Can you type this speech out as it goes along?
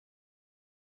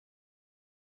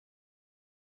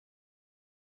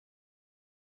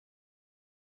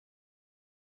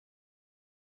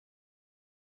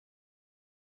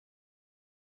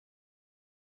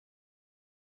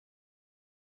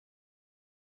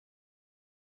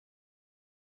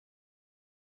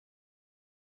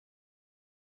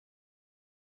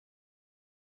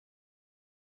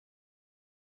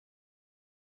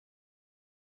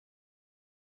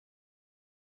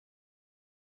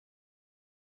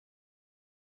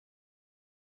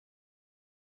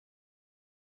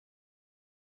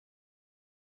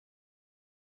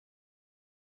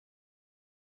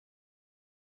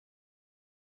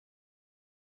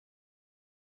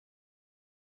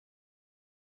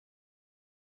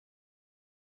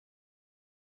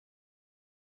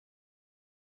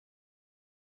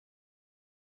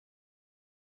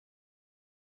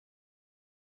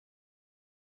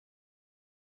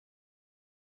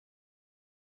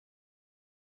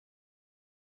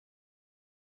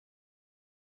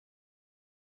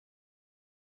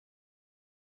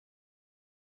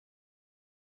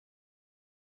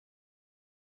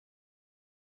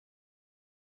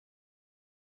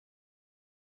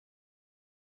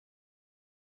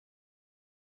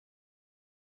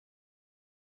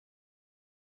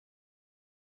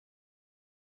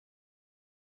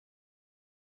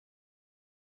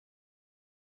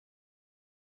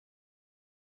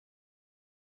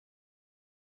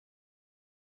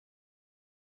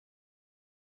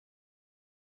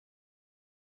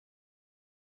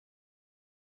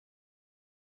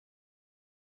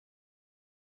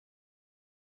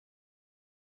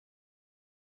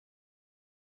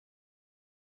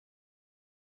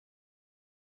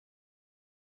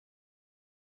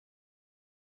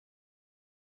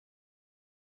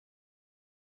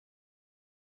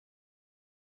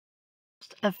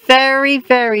A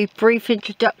very brief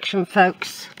introduction,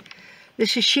 folks.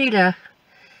 This is Sheila.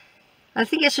 I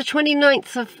think it's the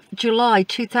 29th of July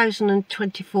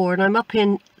 2024 and I'm up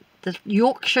in the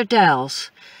Yorkshire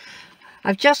Dales.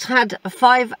 I've just had a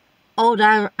 5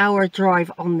 hour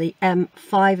drive on the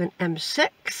M5 and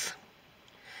M6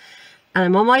 and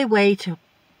I'm on my way to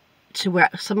where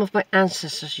some of my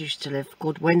ancestors used to live,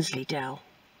 called Wensleydale.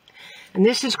 And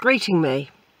this is greeting me.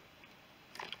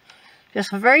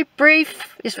 Just a very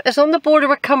brief, it's on the border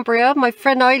with Cumbria. My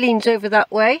friend Eileen's over that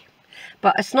way,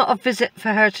 but it's not a visit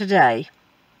for her today.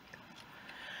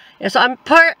 Yes, I'm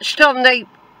perched on a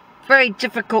very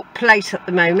difficult place at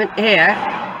the moment here.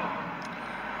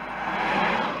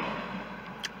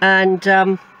 And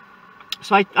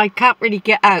so I can't really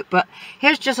get out, but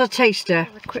here's just a taster.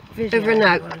 A quick video over and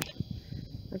out.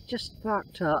 I've just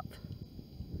parked up.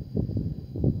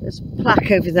 There's a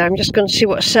plaque over there. I'm just going to see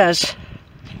what it says.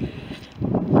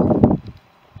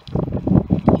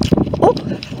 Oh,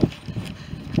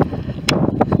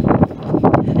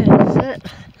 there's it.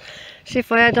 See,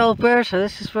 if I had Alberta,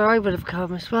 this is where I would have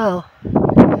come as well.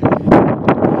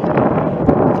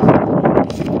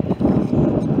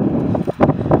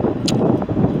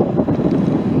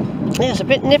 Yeah, it's a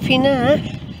bit nippy now.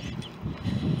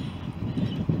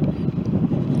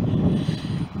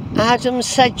 Adam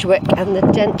Sedgwick and the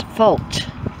Dent Fault.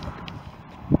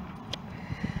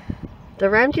 The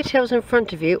rounded hills in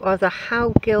front of you are the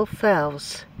Howgill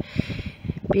Fells.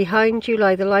 Behind you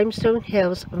lie the limestone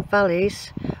hills and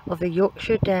valleys of the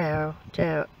Yorkshire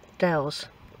Dales.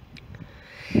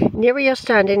 Near where you're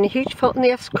standing, a huge fault in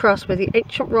the earth's crust where the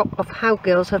ancient rock of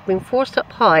Howgills have been forced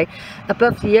up high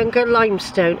above the younger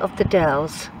limestone of the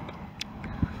Dales.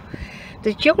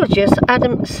 The geologist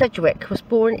Adam Sedgwick was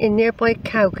born in nearby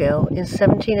Cowgill in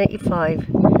 1785.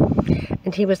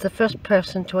 And he was the first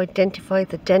person to identify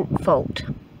the Dent Fault.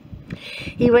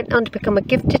 He went on to become a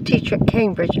gifted teacher at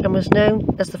Cambridge and was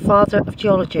known as the father of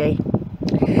geology.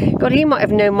 God, he might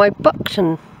have known my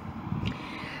Buxton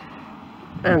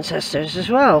ancestors as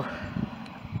well.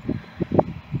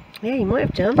 Yeah, he might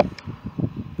have done.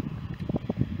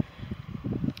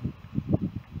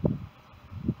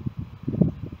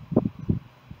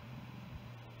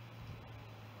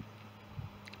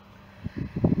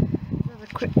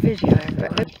 Quick video of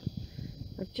it.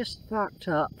 I've just parked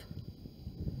up.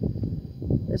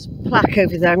 There's a plaque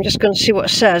over there. I'm just going to see what it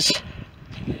says.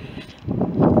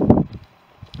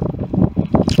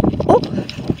 Oh,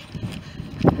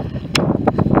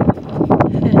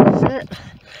 there's it.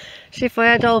 See, if I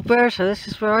had Alberta, this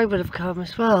is where I would have come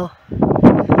as well.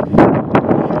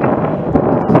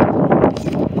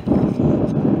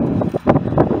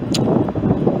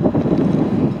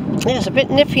 Yeah, it's a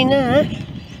bit nippy now.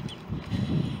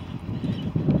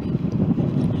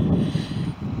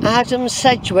 Adam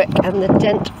Sedgwick and the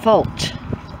Dent Fault.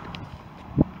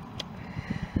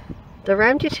 The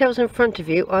rounded hills in front of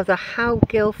you are the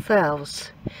Howgill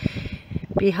Fells.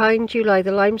 Behind you lie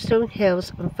the limestone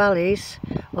hills and valleys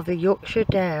of the Yorkshire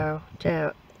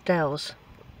Dales.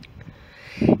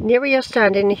 Near where you're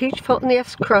standing, a huge fault in the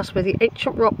earth's crust where the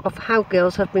ancient rock of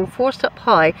Howgills have been forced up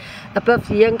high above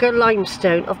the younger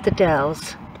limestone of the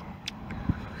Dales.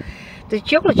 The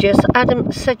geologist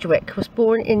Adam Sedgwick was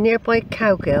born in nearby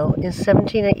Cowgill in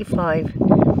 1785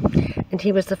 and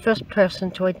he was the first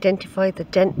person to identify the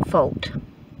Dent Fault.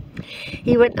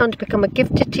 He went on to become a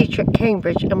gifted teacher at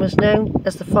Cambridge and was known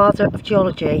as the father of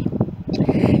geology.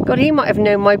 God, he might have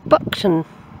known my Buxton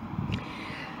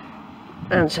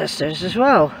ancestors as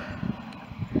well.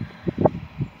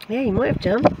 Yeah, he might have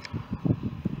done.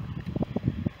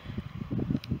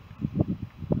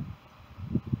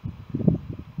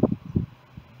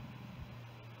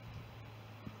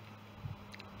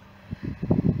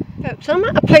 So I'm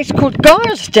at a place called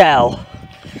Garsdale.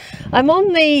 I'm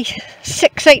on the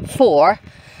 684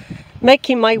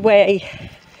 making my way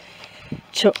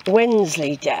to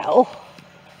Wensleydale,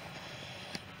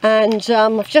 and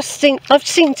I've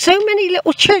seen so many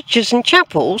little churches and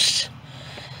chapels,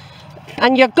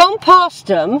 and you've gone past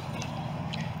them.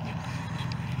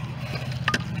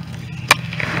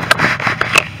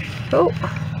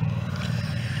 Oh.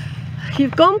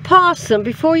 You've gone past them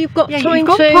before you've got time to... You've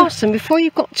gone past them before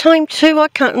you've got time to... I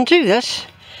can't undo this.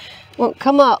 Won't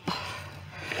come up.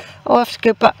 I'll have to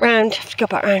go back round.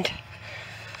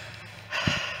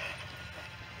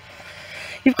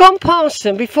 You've gone past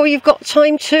them before you've got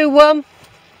time to...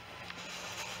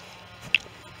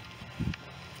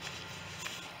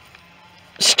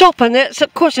 stop, and it's,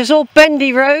 of course, it's all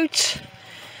bendy roads.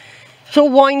 It's all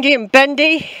windy and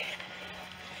bendy.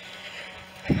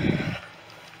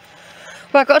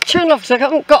 Well, I've got to turn off because I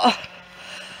haven't got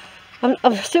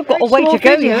I've still got a way to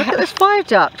go here. Look at this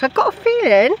viaduct. I've got a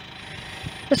feeling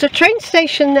there's a train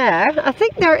station there. I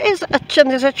think there's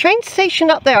a train station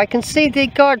up there. I can see the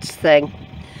guards thing.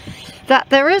 That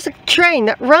there is a train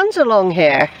that runs along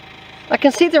here. I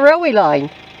can see the railway line.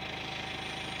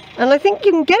 And I think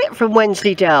you can get it from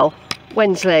Wensleydale.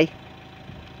 Wensley.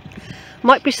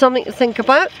 Might be something to think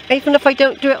about, even if I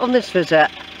don't do it on this visit.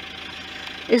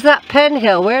 Is that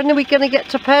Penhill? When are we going to get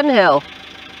to Penhill?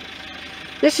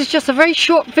 This is just a very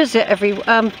short visit,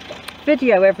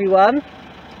 video, everyone.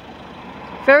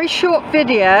 Very short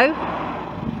video,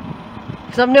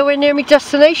 because I'm nowhere near my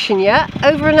destination yet.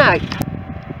 Over and out.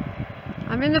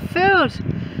 I'm in the field,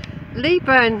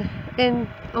 Leyburn,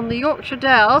 on the Yorkshire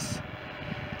Dales.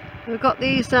 We've got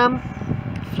these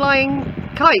flying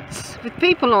kites with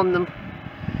people on them.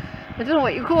 I don't know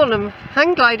what you call them.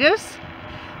 Hang gliders.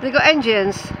 They've got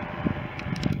engines.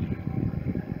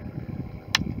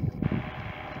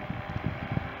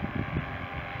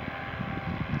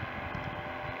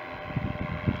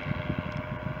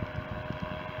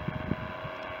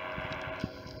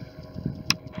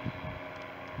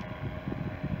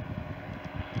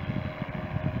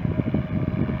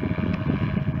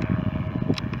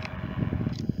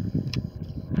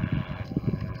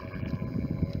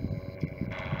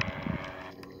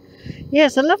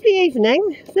 Yes, a lovely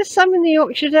evening. This time in the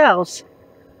Yorkshire Dales.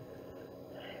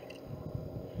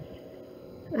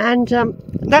 And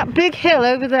that big hill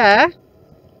over there,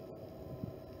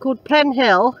 called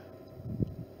Penhill,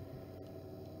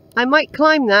 I might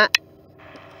climb that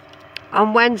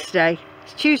on Wednesday.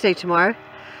 It's Tuesday tomorrow.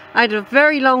 I had a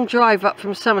very long drive up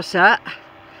from Somerset.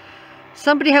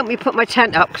 Somebody helped me put my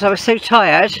tent up because I was so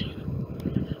tired.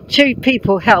 2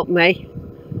 people helped me.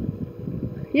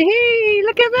 Yee!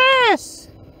 Look at this!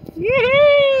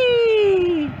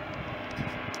 Yee!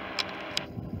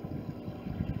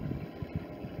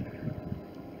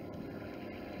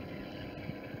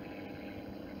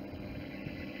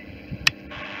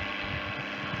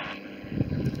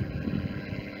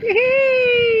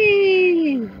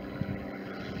 Yee!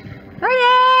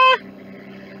 Hiya!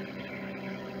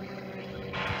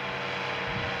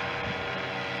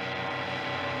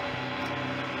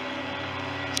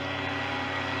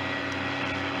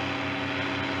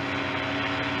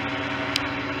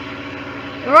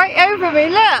 Right over me,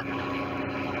 look!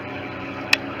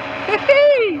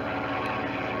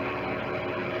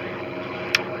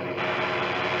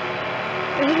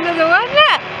 There's another one,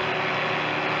 look!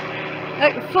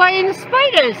 Like flying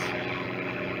spiders!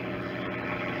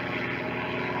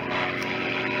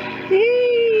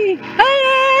 Hiya!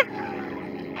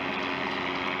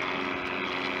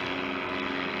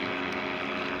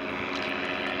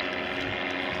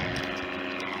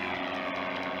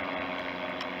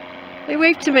 They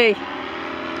wave to me.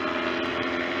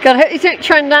 God, I hope you don't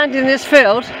try and land in this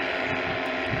field.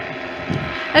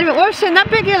 Anyway, what I was saying, that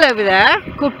big hill over there,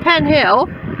 called Penhill,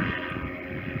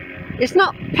 it's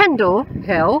not Penhill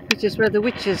Hill, which is where the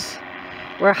witches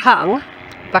were hung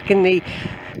back in the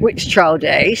witch trial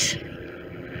days.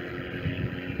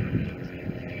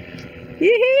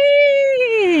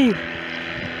 Yee-hee!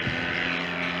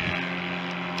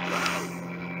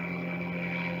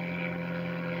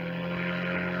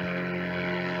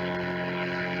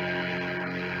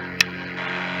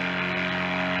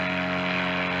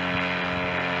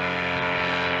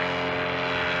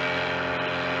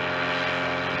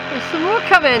 There's some more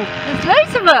coming. There's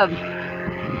loads of them.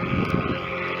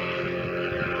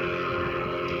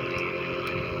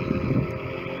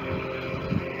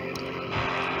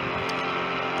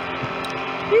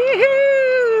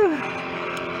 Yoo-hoo!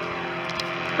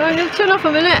 I'm going to turn off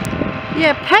a minute.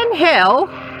 Yeah, Penhill.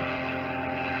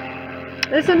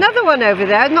 There's another one over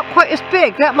there, not quite as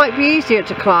big. That might be easier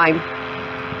to climb.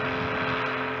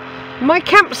 My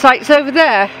campsite's over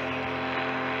there.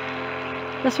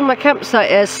 That's where my campsite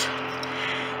is.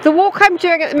 The walk I'm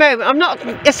doing at the moment,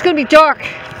 it's going to be dark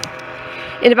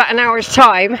in about an hour's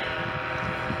time.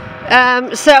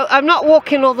 So I'm not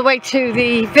walking all the way to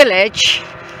the village.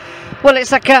 Well,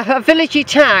 it's like a villagey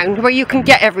town where you can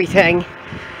get everything.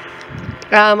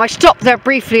 I stopped there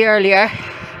briefly earlier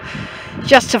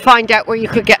just to find out where you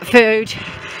could get food.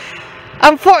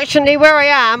 Unfortunately, where I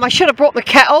am, I should have brought my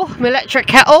kettle, my electric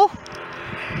kettle.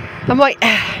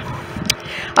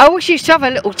 I always used to have a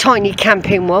little tiny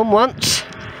camping one once.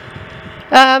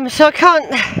 So I can't,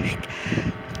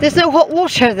 there's no hot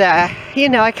water there. You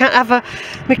know, I can't have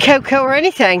my cocoa or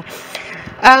anything.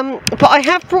 But I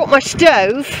have brought my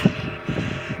stove,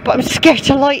 but I'm scared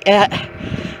to light it.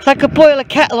 So I could boil a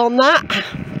kettle on that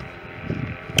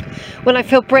when I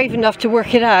feel brave enough to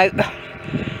work it out.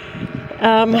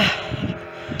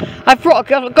 I've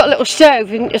got a little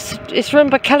stove, and it's run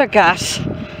by colour gas,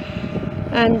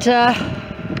 and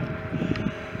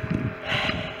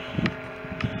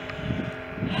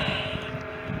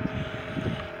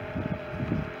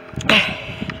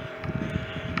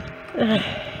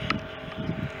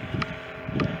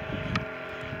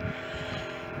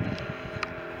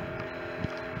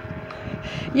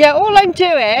yeah, all I'm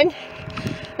doing,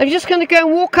 I'm just going to go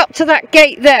and walk up to that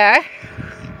gate there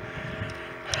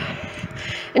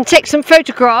and take some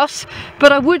photographs,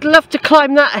 but I would love to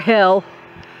climb that hill.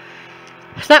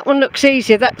 That one looks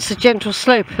easier. That's a gentle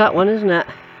slope, that one, isn't it?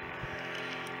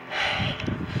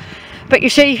 But you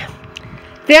see,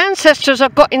 the ancestors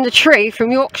I've got in the tree from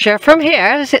Yorkshire, from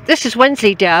here, this is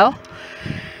Wensleydale,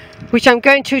 which I'm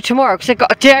going to tomorrow because they've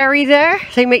got a dairy there.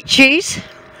 They make cheese,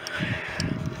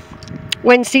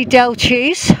 Wensleydale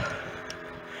cheese.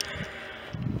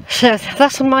 So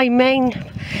that's my main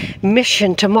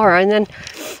mission tomorrow, and then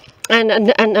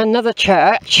and another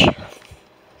church,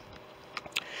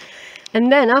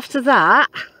 and then after that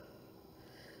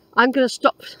I'm going to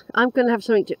stop. I'm going to have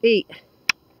something to eat.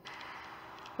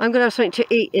 I'm going to have something to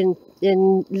eat in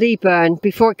Leyburn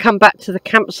before I come back to the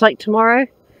campsite tomorrow.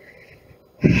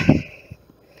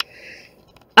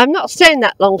 I'm not staying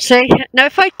that long, see. Now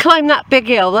if I climb that big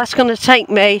hill, that's going to take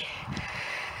me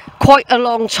quite a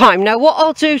long time. Now what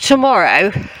I'll do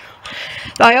tomorrow,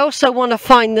 I also want to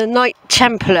find the Knight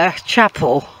Templar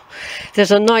Chapel.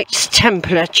 There's a Knights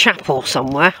Templar Chapel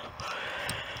somewhere.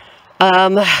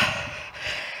 When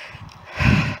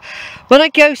I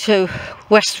go to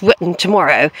West Whitton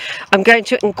tomorrow, I'm going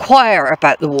to inquire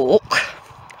about the walk.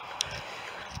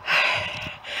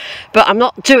 But I'm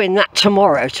not doing that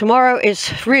tomorrow. Tomorrow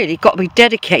is really got to be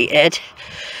dedicated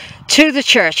to the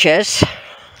churches.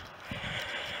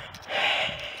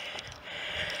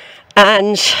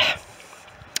 And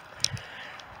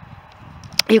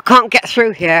you can't get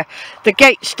through here. The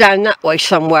gate's down that way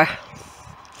somewhere.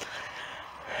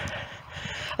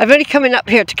 I'm only coming up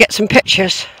here to get some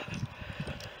pictures.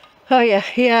 Oh yeah,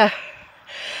 yeah.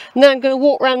 And then I'm going to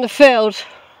walk around the field.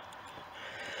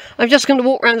 I'm just going to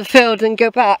walk around the field and go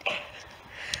back.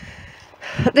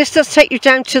 This does take you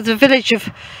down to the village of...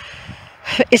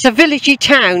 It's a villagey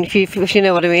town, if you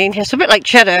know what I mean. It's a bit like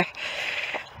Cheddar.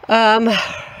 But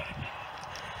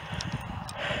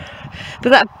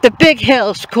the big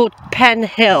hill's called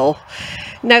Penhill.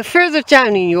 Now further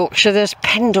down in Yorkshire there's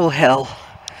Penhill.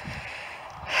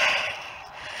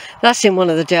 That's in one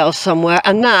of the dales somewhere,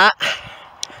 and that,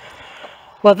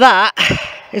 well, that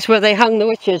is where they hung the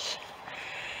witches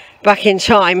back in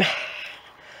time.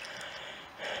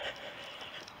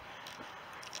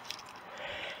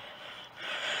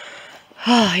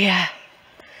 Oh yeah.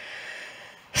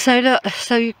 So look,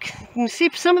 so you can see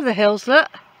some of the hills, look.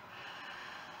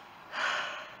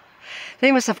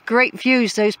 They must have great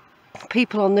views, those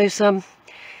people on those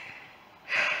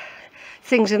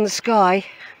things in the sky.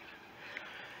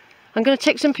 I'm going to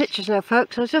take some pictures now,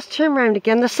 folks. I'll just turn around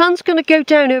again. The sun's going to go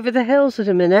down over the hills in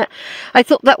a minute. I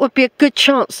thought that would be a good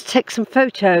chance to take some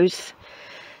photos.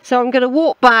 So I'm going to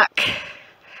walk back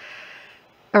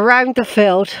around the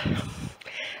field,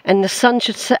 and the sun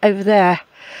should set over there.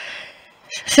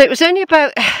 So it was only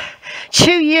about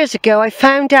 2 years ago I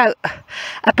found out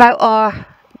about our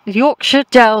Yorkshire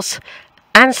Dales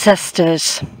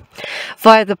ancestors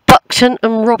via the Buxton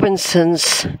and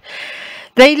Robinsons.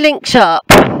 They linked up,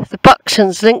 the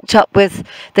Buxtons linked up with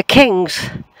the Kings,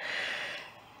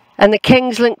 and the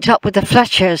Kings linked up with the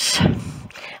Fletchers,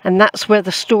 and that's where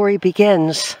the story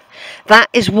begins. That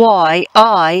is why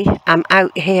I am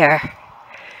out here.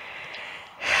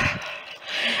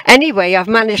 Anyway, I've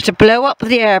managed to blow up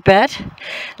the airbed.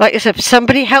 Like I said,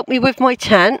 somebody helped me with my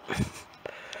tent,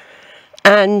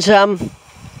 and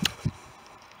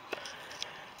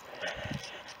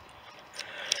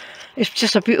it's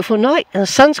just a beautiful night, and the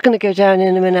sun's going to go down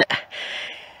in a minute.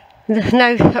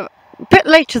 Now, a bit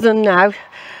later than now,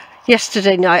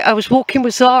 yesterday night, I was walking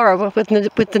with Zara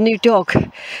with the new dog.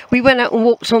 We went out and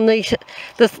walked on the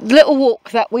little walk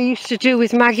that we used to do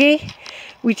with Maggie.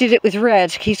 We did it with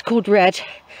Red. He's called Red.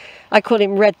 I call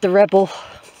him Red the Rebel,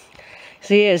 as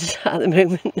he is at the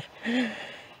moment.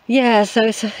 Yeah, so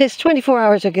it's 24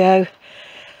 hours ago.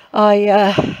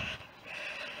 I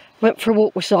went for a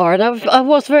walk with Zara, and I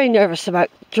was very nervous about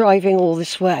driving all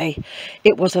this way.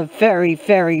 It was a very,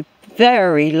 very,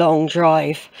 very long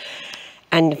drive,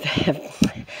 and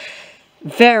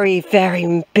very,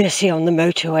 very busy on the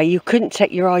motorway. You couldn't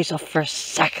take your eyes off for a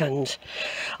second.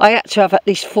 I had to have at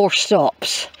least 4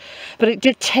 stops, but it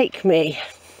did take me,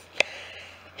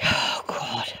 oh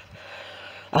God,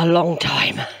 a long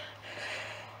time.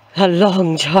 a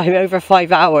long time, over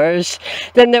 5 hours.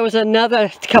 Then there was another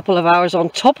couple of hours on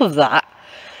top of that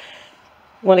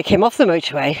when I came off the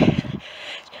motorway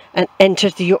and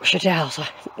entered the Yorkshire Dales,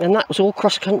 and that was all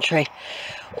cross country,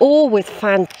 all with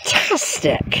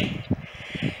fantastic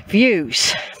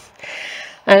views.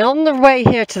 And on the way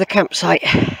here to the campsite,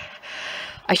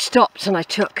 I stopped and I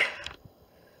took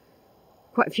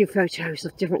quite a few photos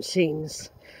of different scenes,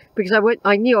 because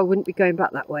I knew I wouldn't be going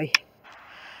back that way.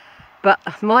 But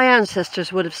my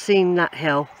ancestors would have seen that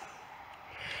hill.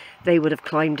 They would have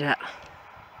climbed it.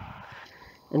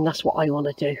 And that's what I want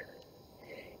to do.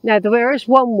 Now there is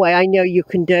one way I know you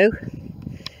can do.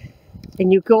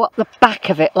 And you go up the back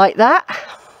of it like that.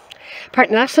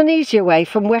 Apparently that's an easier way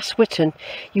from West Whitton.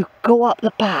 You go up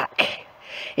the back.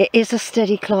 It is a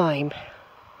steady climb.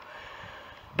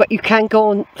 But you can go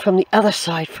on from the other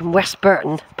side from West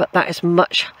Burton. But that is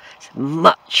much,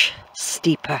 much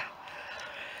steeper.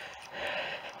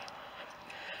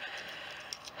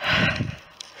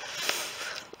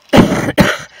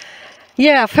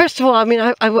 Yeah, first of all, I mean,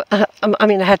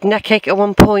 I had neck ache at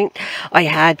one point. I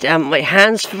had my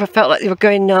hands felt like they were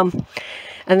going numb,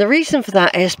 and the reason for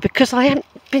that is because I'd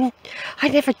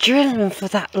never driven for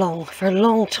that long, for a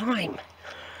long time.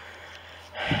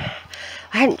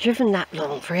 I hadn't driven that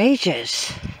long for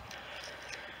ages.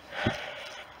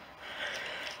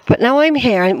 But now I'm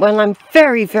here, and well, I'm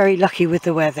very, very lucky with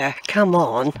the weather. Come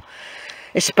on,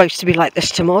 it's supposed to be like this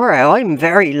tomorrow. I'm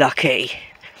very lucky.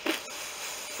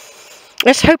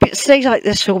 Let's hope it stays like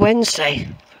this for Wednesday,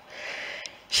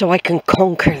 so I can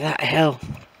conquer that hill.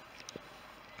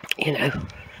 You know,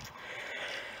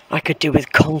 I could do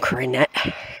with conquering it.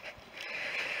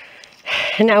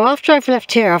 And now after I've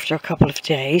left here after a couple of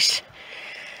days,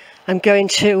 I'm going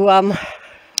to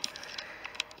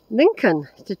Lincoln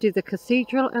to do the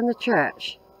cathedral and the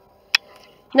church.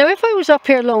 Now if I was up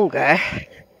here longer,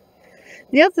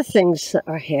 the other things that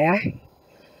are here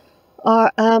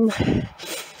are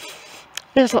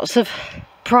there's lots of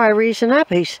priories and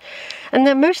abbeys, and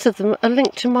then most of them are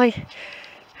linked to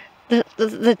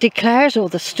the Declares or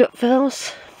the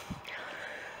Stutvilles.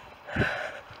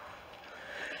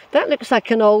 That looks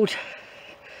like an old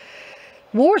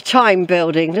wartime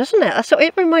building, doesn't it? That's what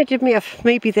it reminded me of.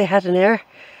 Maybe they had an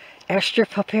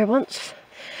airstrip up here once.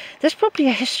 There's probably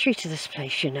a history to this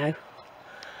place, you know.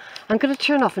 I'm going to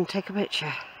turn off and take a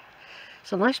picture.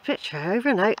 It's a nice picture, over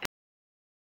and out.